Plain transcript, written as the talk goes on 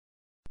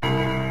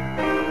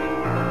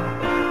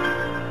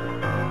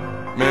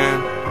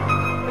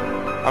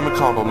I've been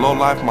called a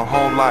lowlife my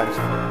whole life,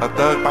 a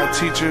thug by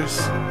teachers,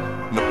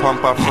 and a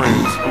punk by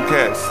friends. Who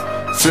cares?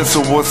 Since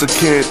I was a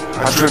kid,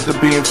 I dreamt of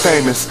being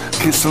famous,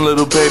 kissing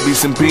little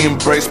babies and being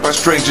embraced by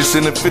strangers.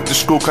 And it fit the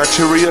school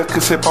criteria,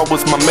 cause hip-hop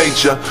was my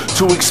major.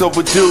 2 weeks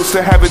overdue,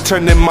 still haven't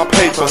turned in my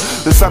paper.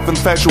 This I've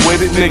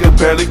infatuated, nigga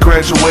barely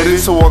graduated.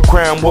 So I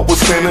crammed what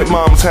was standard,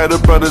 moms had her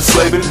brothers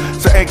slaving.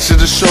 So anxious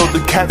to show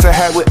the cats I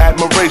had with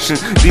admiration.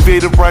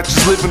 Deviated righteous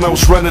living, I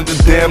was running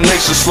the damn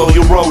nation. Slow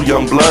your roll,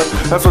 young blood.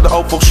 That's what the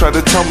old folks try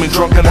to tell me,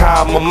 drunk and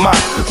high on my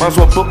mind. Might as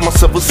well book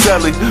myself a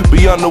celly,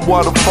 beyond the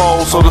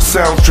waterfalls so the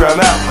sounds drown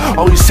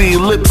out. All you see your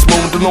lips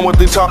move, don't know what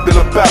they talking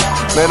about.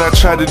 Man, I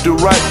try to do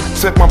right,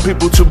 expect my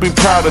people to be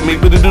proud of me,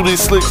 but to do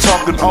this slick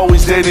talking,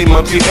 always dating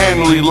monkey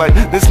annually. Like,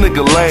 this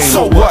nigga lame.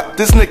 So what?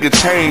 This nigga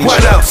changed.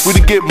 What else? We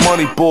to get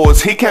money,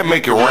 boys, he can't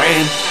make it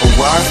rain. A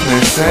wise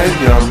man said,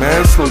 young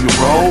man, slow your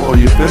roll, or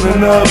you're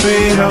feeling a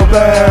beat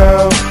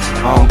hellbound.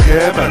 I don't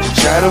care about your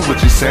chatter,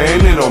 what you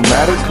saying, it don't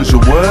matter, cause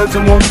your words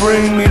it won't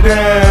bring me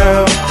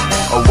down.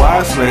 A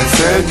wise man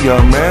said,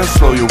 young man,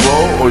 slow your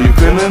roll, or you're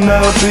feeling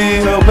a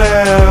beat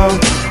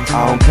hellbound.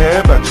 I don't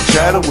care about your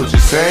chatter, what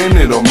you're saying,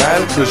 it don't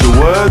matter, cause your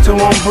words it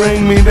won't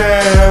bring me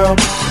down.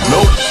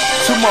 Nope.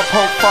 Till my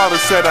punk father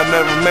said I'd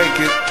never make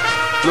it.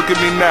 Look at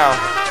me now,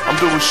 I'm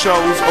doing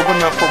shows,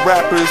 open up for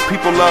rappers,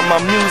 people love my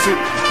music.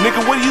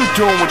 Nigga, what are you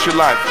doing with your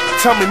life?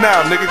 Tell me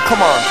now, nigga,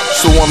 come on.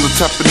 So I'm the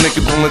type of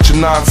nigga, don't let your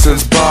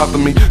nonsense bother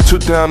me. Too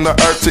down to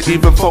earth to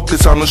even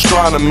focus on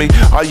astronomy.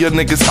 All your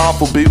niggas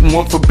awful, beating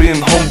one for being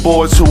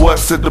homeboys to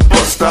us at the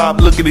bus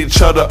stop. Look at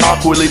each other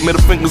awkwardly,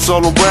 middle fingers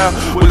all around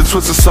with a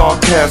twist of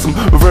sarcasm.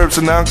 Reverbs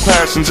are now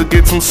clashing to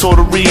get some sort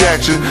of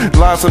reaction.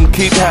 Lines on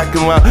keep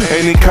hacking around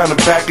any kind of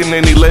backing.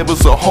 Any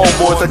labels or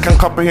homeboys that can't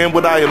comprehend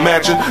what I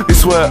imagine. They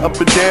swear up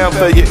and down,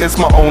 failure is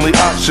my only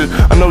option.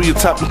 I know you're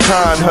type of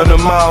kind, 100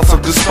 miles, I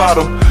can spot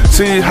them.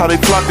 See how they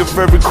flocking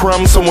for every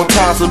crumb someone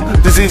toss them.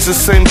 Disease the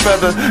same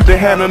feather, they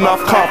handing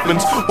off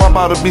coffins. Why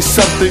about to be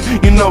something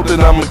you know that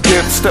I'm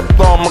against? Stepped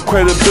on my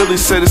credibility,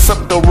 said it's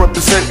something don't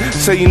represent.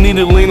 Say you need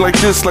to lean like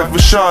this, like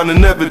Rashawn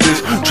and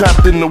evidence.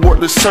 Trapped in the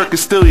worthless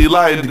circus, still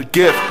Eliah the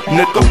gift.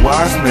 Nigga,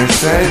 wise man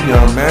said,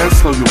 young man,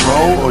 slow your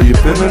roll, or you're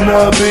feeling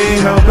a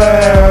beat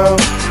hellbound.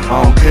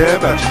 I don't care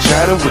about your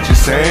chatter, what you're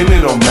saying,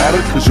 it don't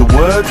matter, cause your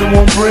words it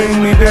won't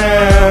bring me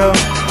down.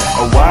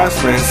 A wise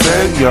man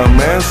said, young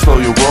man,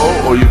 slow your roll,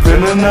 or you're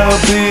feeling a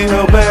beat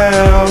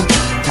hellbound.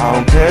 I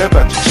don't care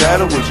about your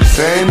chatter, what you're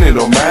saying, it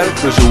don't matter,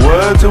 cause your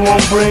words it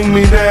won't bring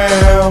me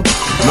down.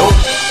 Nope.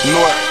 You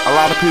know what, a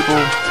lot of people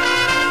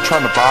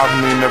trying to bother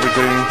me and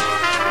everything,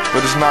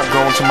 but it's not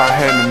going to my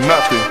head or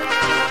nothing.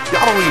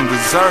 Y'all don't even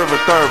deserve a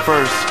third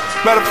verse.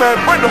 Matter of fact,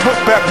 bring the hook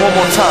back one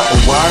more time. A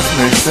wise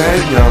man said,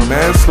 young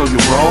man, slow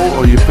your roll,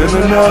 or you're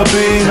feeling a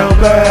beat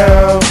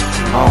hellbound.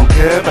 I don't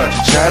care about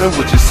your chatter,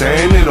 what you're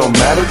saying, it don't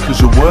matter,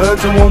 cause your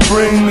words it won't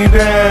bring me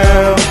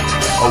down.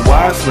 A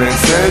wise man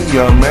said,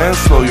 young man,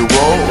 slow your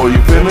roll, or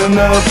you're feeling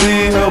a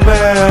beat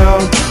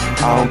hellbound.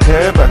 I don't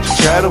care about your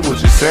chatter,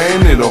 what you're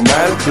saying, it don't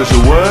matter, cause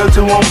your words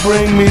it won't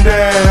bring me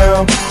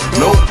down.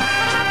 Nope.